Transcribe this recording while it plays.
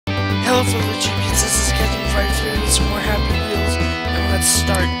Hello fellow YouTubers, this is Captain Friday here with some more Happy Wheels, and let's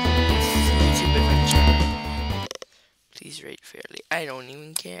start the YouTube adventure. Please rate fairly. I don't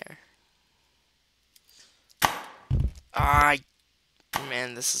even care.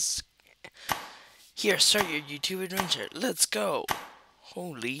 Man, this is... Here, start your YouTube adventure. Let's go.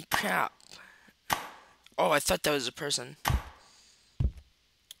 Holy crap. Oh, I thought that was a person.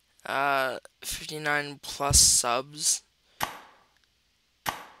 59 plus subs.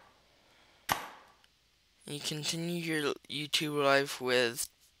 You continue your YouTube life with,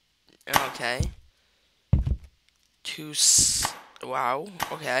 okay, wow,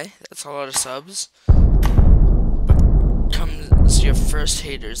 okay, that's a lot of subs. But comes your first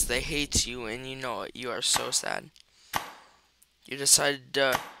haters. They hate you and you know it. You are so sad. You decided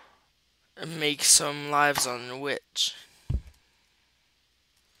to make some lives on the witch.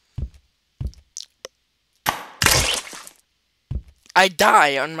 I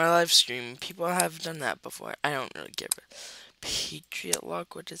die on my live stream. People have done that before. I don't really give it. Patriot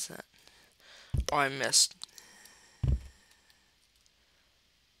Lock, what is that? Oh, I missed.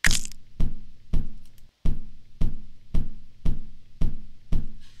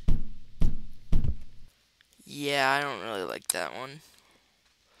 Yeah, I don't really like that one.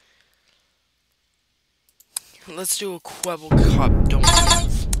 Let's do a Quibble Cup. Don't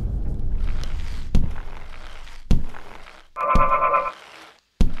move.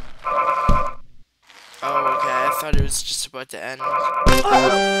 Oh, okay. I thought it was just about to end.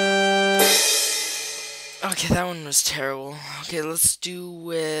 Okay, that one was terrible. Okay, let's do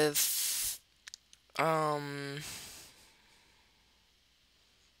with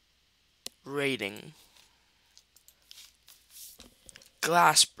rating.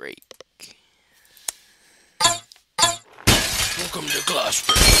 Glass break. Welcome to glass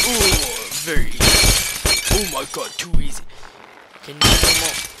break. Oh, very easy. Oh my god, too easy. Okay,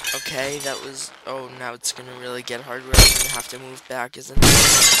 normal. Okay, that was... Oh, now it's gonna really get hard where I'm gonna have to move back, isn't it?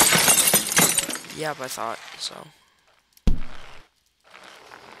 Yep, I thought so.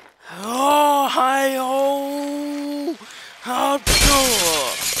 Oh, hi-ho! How go?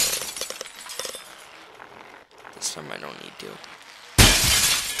 This time I don't need to.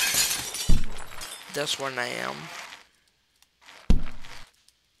 This one I am.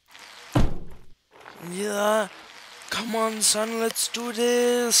 Yeah. Come on, son, let's do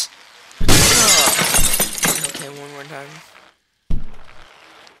this. Okay, one more time.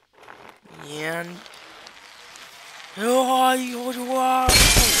 And... Oh,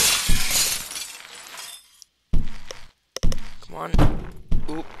 come on.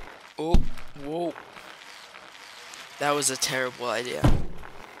 Oop. Oop. Whoa. That was a terrible idea.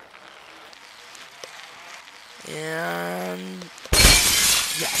 And...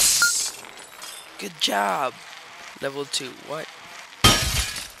 Yes. Good job. Level 2. What?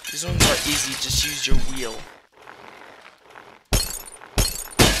 These ones are easy. Just use your wheel.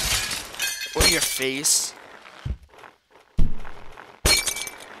 Or your face.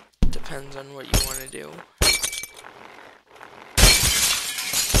 Depends on what you want to do.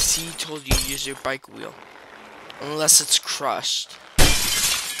 C told you use your bike wheel. Unless it's crushed.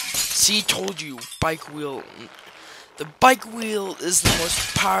 C told you bike wheel. The bike wheel is the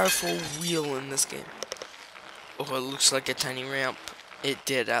most powerful wheel in this game. Oh, it looks like a tiny ramp. It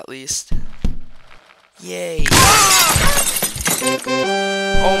did, at least. Yay.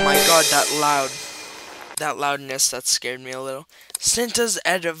 Oh my god, that loudness, that scared me a little. Santa's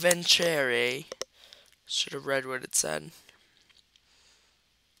Adventure. Should have read what it said.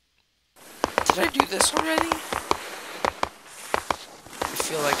 Did I do this already? I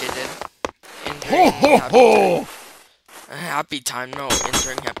feel like I did. Entering happy time. A happy time, no,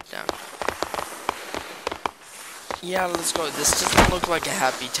 entering happy time. Yeah, let's go. This doesn't look like a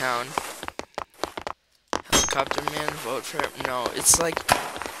happy town. Helicopter man, vote for it. No, it's like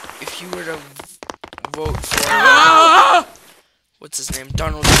if you were to vote for what's his name?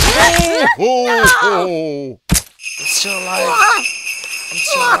 Donald Trump. I'm still alive. I'm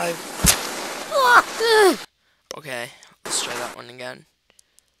still alive. Okay, let's try that one again.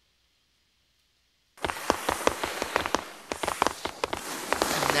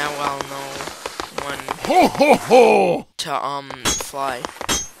 And now I'll know to fly.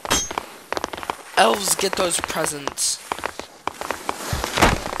 Elves get those presents.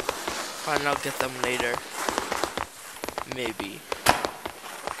 Fine, I'll get them later. Maybe.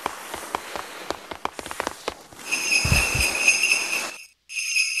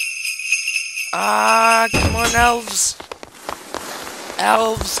 Come on, elves.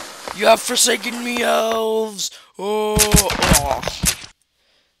 Elves, you have forsaken me, elves. Oh.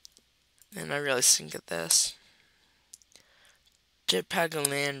 And I really stink at this. Jetpack and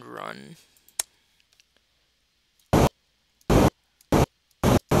land run.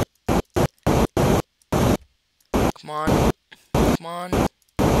 Come on. Come on.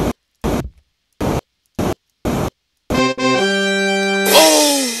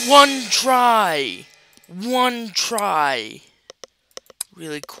 Oh! One try! One try!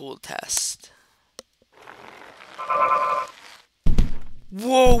 Really cool test.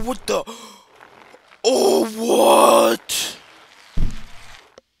 Whoa, what the? Oh, what?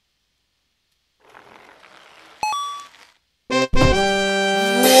 What?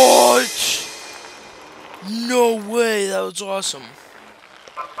 No way, that was awesome.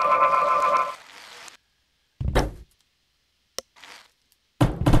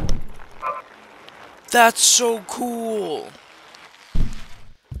 That's so cool.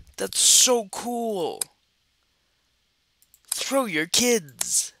 That's so cool. Throw your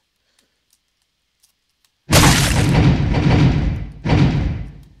kids.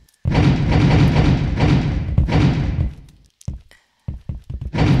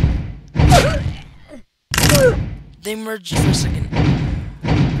 They merged for a second.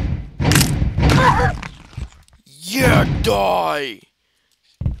 Yeah, die!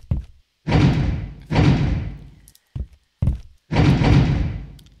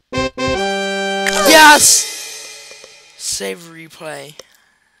 Yes! Save replay.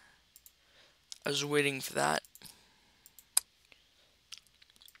 I was waiting for that.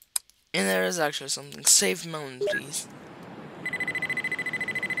 And there is actually something. Save mountain, please.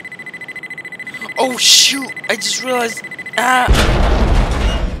 Oh shoot! I just realized. I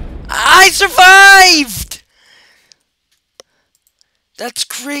survived! That's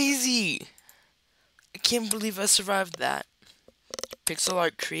crazy! I can't believe I survived that. Pixel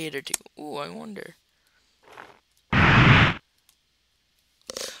art creator too. Ooh, I wonder.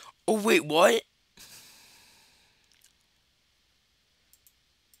 Oh wait, what?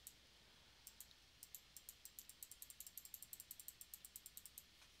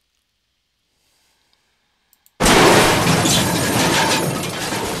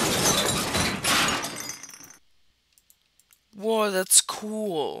 Whoa, that's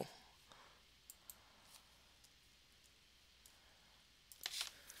cool.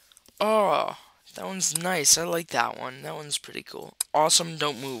 Oh, that one's nice. I like that one. That one's pretty cool. Awesome,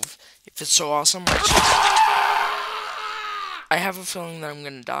 don't move. If it's so awesome, I have a feeling that I'm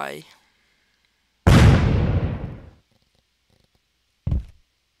gonna die.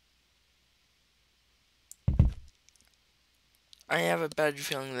 I have a bad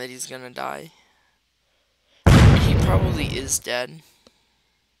feeling that he's gonna die. He probably is dead.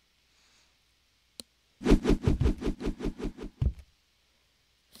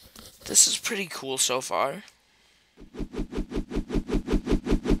 This is pretty cool so far.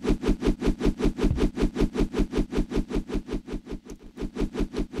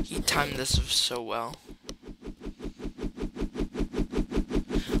 He timed this so well.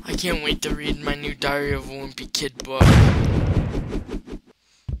 I can't wait to read my new Diary of a Wimpy Kid book.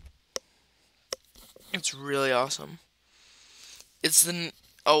 It's really awesome. It's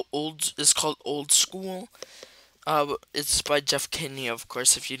it's called Old School. It's by Jeff Kinney, of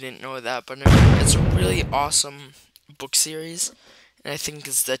course, if you didn't know that. But it's a really awesome book series, and I think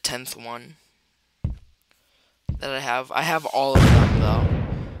it's the 10th one that I have. I have all of them though.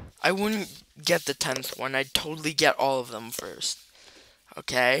 I wouldn't get the 10th one. I'd totally get all of them first.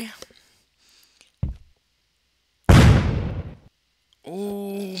 Okay.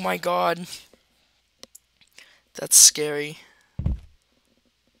 Oh my god. That's scary.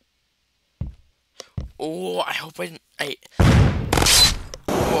 Oh, I hope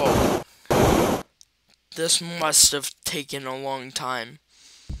Whoa. This must have taken a long time.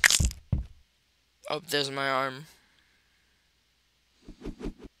 Oh, there's my arm.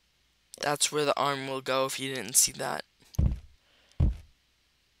 That's where the arm will go if you didn't see that.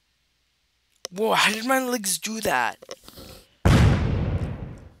 Whoa, how did my legs do that?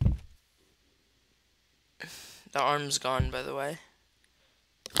 The arm's gone, by the way.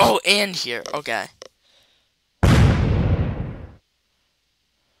 Oh, and here. Okay.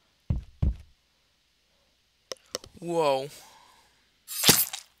 Whoa.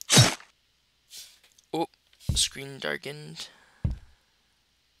 Oh, screen darkened.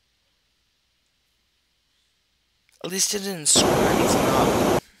 At least it didn't screw anything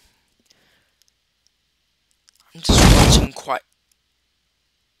up. I'm just watching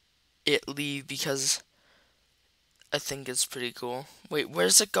it leave because I think it's pretty cool. Wait,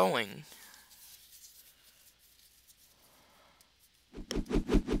 where's it going?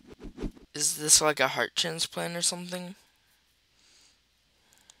 Is this like a heart transplant or something?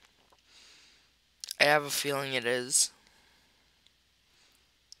 I have a feeling it is.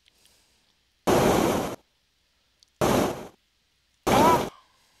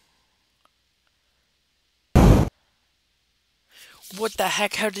 What the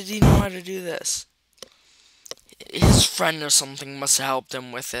heck? How did he know how to do this? His friend or something must have helped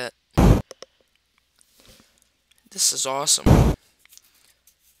him with it. This is awesome.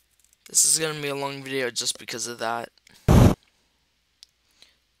 This is gonna be a long video just because of that.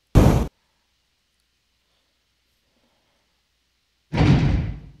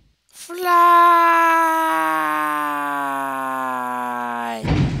 Fly!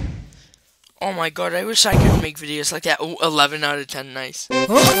 Oh my god, I wish I could make videos like that. Oh, 11 out of 10, nice.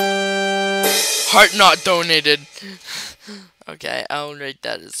 Heart not donated. Okay, I'll rate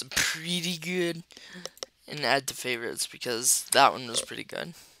that as pretty good. And add to favorites because that one was pretty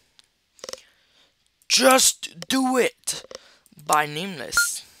good. Just Do It by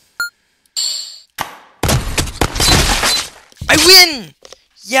Nameless. I win!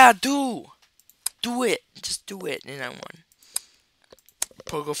 Yeah, do it. Just do it, and I won.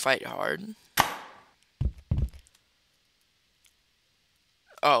 Pogo fight hard.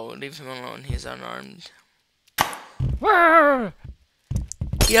 Oh, leave him alone. He's unarmed.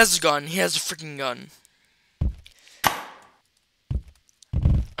 He has a gun. He has a freaking gun.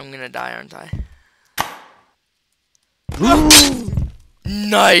 I'm gonna die, aren't I?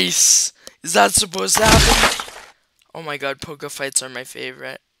 Nice! Is that supposed to happen? Oh my god, poker fights are my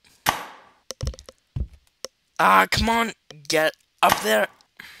favorite. Ah, come on. Get up there.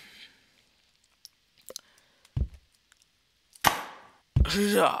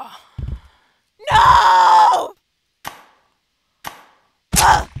 No!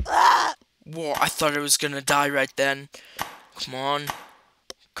 Whoa, I thought I was gonna die right then. Come on.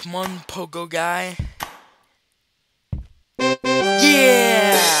 Come on, pogo guy.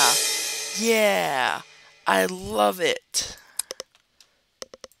 Yeah! Yeah! I love it.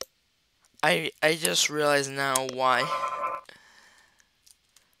 I just realized now why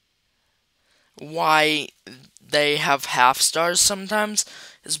they have half stars sometimes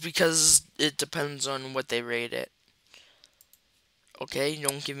is because it depends on what they rate it. Okay,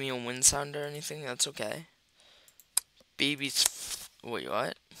 don't give me a wind sound or anything, that's okay. Babies. Wait,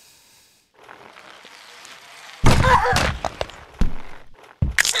 what?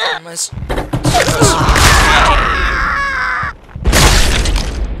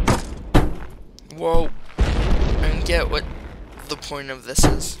 Whoa. I don't get what the point of this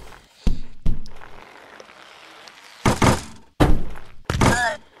is.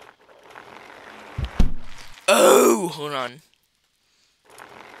 Oh, hold on.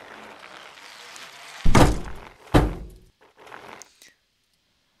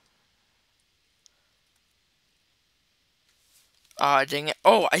 Ah, dang it.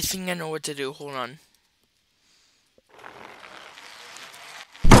 Oh, I think I know what to do. Hold on.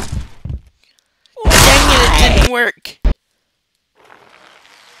 Dang it, it didn't work.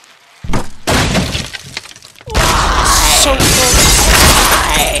 So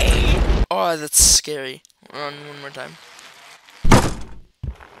close. Oh, that's scary. Run one more time.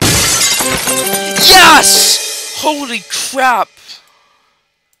 Yes! Holy crap!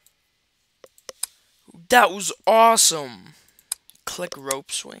 That was awesome. Click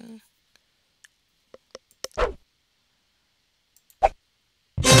rope swing. Well,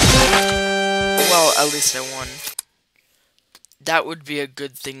 at least I won. That would be a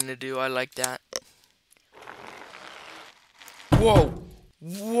good thing to do. I like that. Whoa!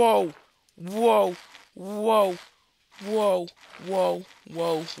 Whoa! Whoa! Whoa! Whoa! Whoa!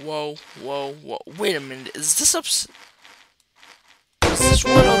 Whoa! Whoa! Whoa! Whoa! Wait a minute. Is this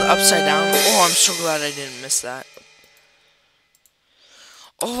world upside down? Oh, I'm so glad I didn't miss that.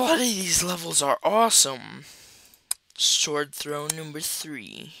 A lot of these levels are awesome. Sword throw number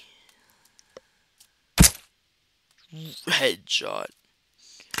 3. Headshot.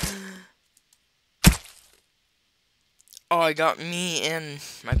 Oh, I got me and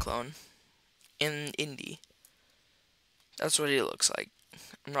my clone. And Indy. That's what he looks like.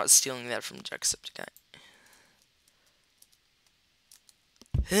 I'm not stealing that from Jacksepticeye.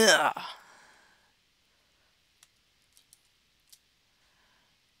 Yeah.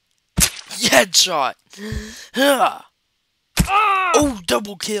 Headshot. Yeah. Oh,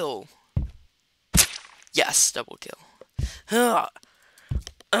 double kill. Yes, double kill. Yeah.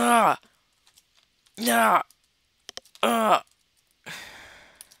 Yeah.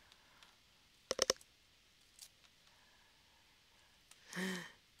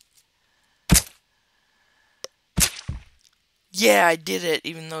 Yeah, I did it,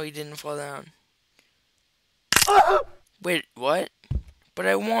 even though he didn't fall down. Wait, what? But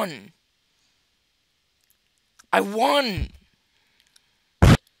I won. I won!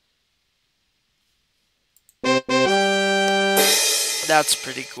 That's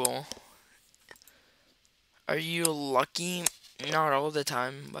pretty cool. Are you lucky? Not all the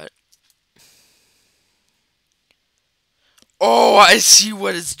time, but... Oh, I see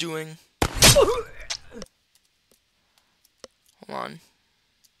what it's doing. Hold on.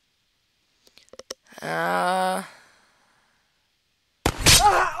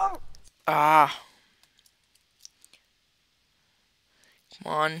 Come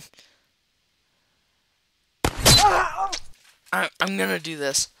on. I'm gonna do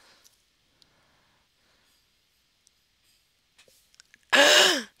this.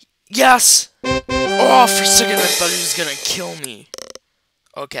 Yes! Oh, for a second I thought he was gonna kill me.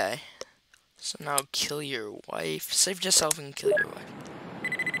 Okay. So now kill your wife. Save yourself and kill your wife.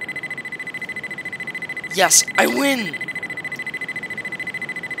 Yes, I win!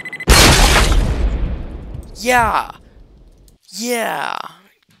 Yeah! Yeah!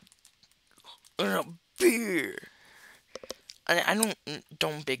 Beer! I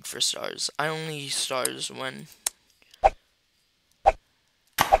don't beg for stars. I only use stars when...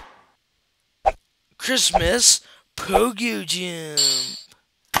 Christmas Pogo Jump!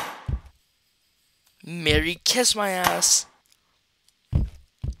 Merry kiss my ass!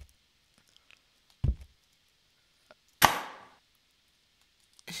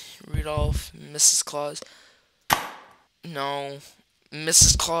 Rudolph, Mrs. Claus. No.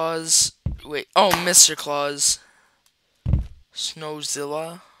 Mrs. Claus. Wait. Oh, Mr. Claus.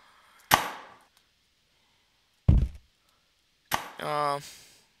 Snowzilla.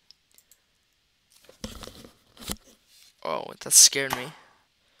 Oh, that scared me.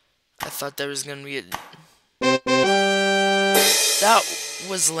 I thought there was gonna be a... That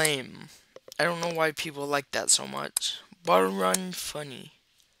was lame. I don't know why people like that so much. Bottle run funny.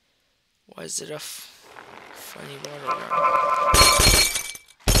 Why is it a funny bottle run?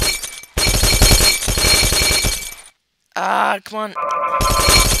 Ah, come on.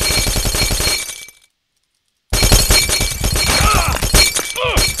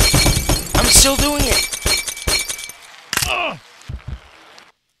 I'm still doing it.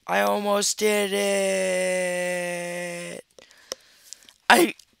 I almost did it.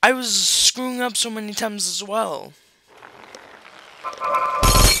 I was screwing up so many times as well.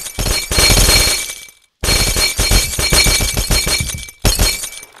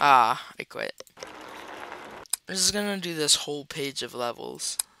 Ah, I quit. I'm just gonna do this whole page of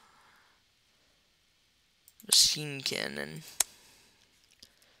levels. Machine cannon.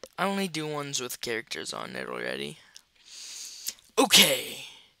 I only do ones with characters on it already. Okay.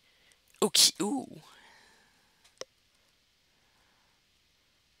 Okay. Ooh.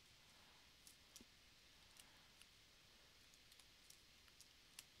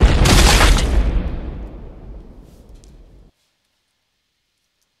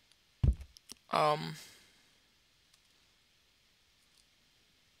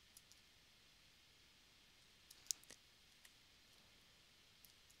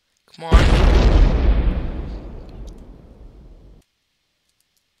 Come on.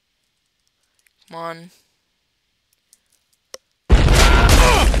 Come on.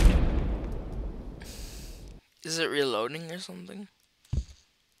 Is it reloading or something?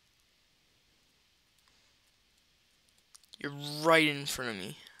 You're right in front of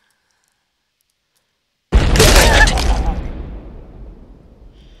me.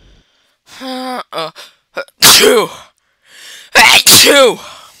 Two. Two.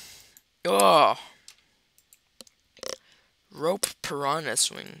 Oh. Rope piranha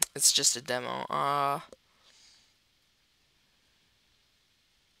swing. It's just a demo.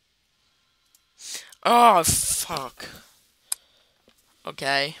 Oh, fuck.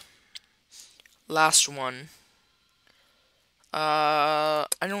 Okay. Last one. I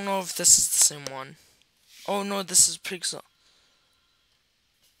don't know if this is the same one. Oh no, this is Pixel.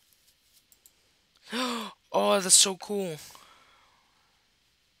 Oh, that's so cool.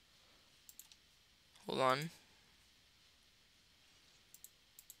 Hold on.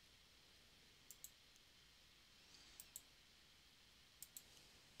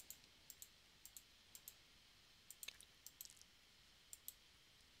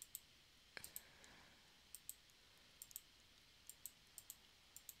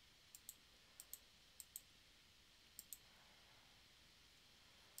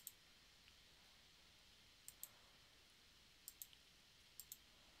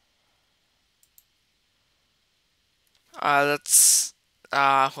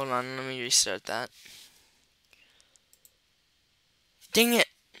 Hold on, let me restart that. Dang it!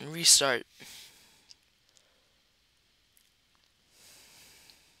 Restart.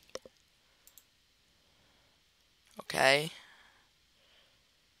 Okay.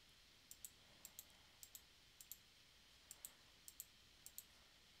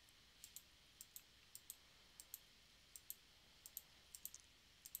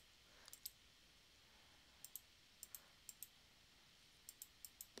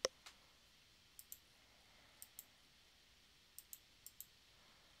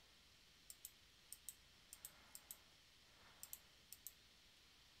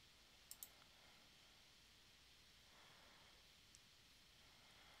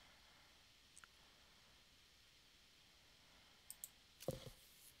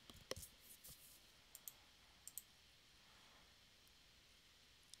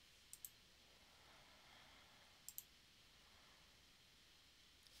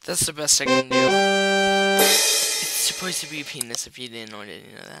 That's the best I can do. It's supposed to be a penis if you didn't already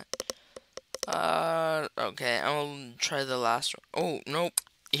know that. Okay, I'll try the last one. Oh, nope.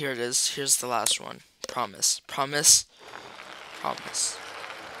 Here it is. Here's the last one. Promise. Promise. Promise.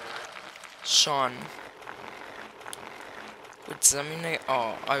 Sean. Wait, does that mean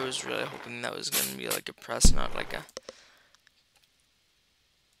oh, I was really hoping that was gonna be like a press, not like a...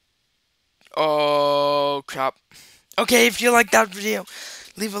 Oh, crap. Okay, if you like that video,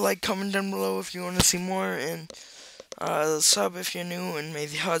 leave a like, comment down below if you want to see more, and sub if you're new, and may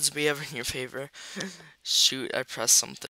the odds be ever in your favor. Shoot, I pressed something.